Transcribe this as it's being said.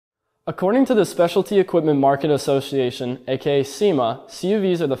According to the Specialty Equipment Market Association, aka SEMA,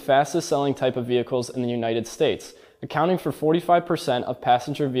 CUVs are the fastest selling type of vehicles in the United States, accounting for 45% of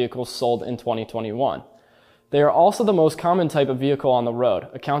passenger vehicles sold in 2021. They are also the most common type of vehicle on the road,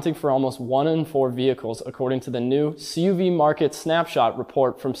 accounting for almost 1 in 4 vehicles according to the new CUV Market Snapshot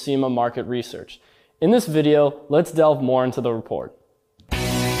report from SEMA Market Research. In this video, let's delve more into the report.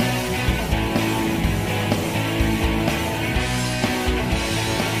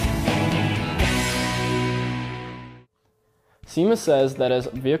 SEMA says that as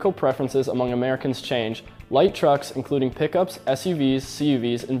vehicle preferences among Americans change, light trucks, including pickups, SUVs,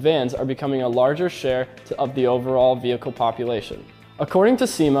 CUVs, and vans, are becoming a larger share of the overall vehicle population. According to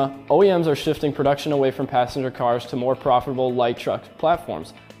SEMA, OEMs are shifting production away from passenger cars to more profitable light truck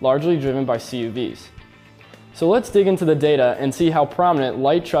platforms, largely driven by CUVs. So let's dig into the data and see how prominent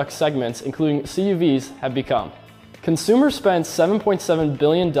light truck segments, including CUVs, have become. Consumers spent $7.7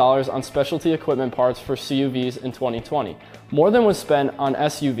 billion on specialty equipment parts for CUVs in 2020, more than was spent on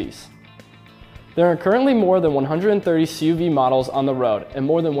SUVs. There are currently more than 130 CUV models on the road and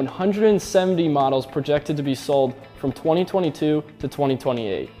more than 170 models projected to be sold from 2022 to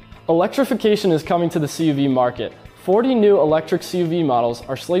 2028. Electrification is coming to the CUV market. 40 new electric CUV models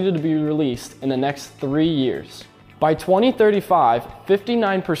are slated to be released in the next 3 years. By 2035,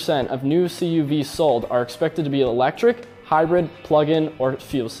 59% of new CUVs sold are expected to be electric, hybrid, plug-in, or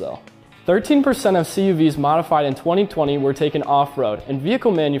fuel cell. 13% of CUVs modified in 2020 were taken off-road, and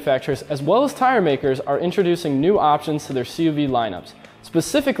vehicle manufacturers as well as tire makers are introducing new options to their CUV lineups,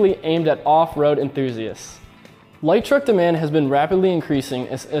 specifically aimed at off-road enthusiasts. Light truck demand has been rapidly increasing.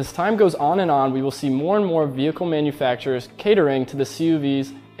 As time goes on, we will see more and more vehicle manufacturers catering to the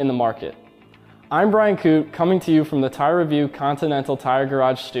CUVs in the market. I'm Brian Coote, coming to you from the Tire Review Continental Tire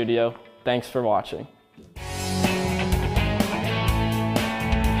Garage studio. Thanks for watching.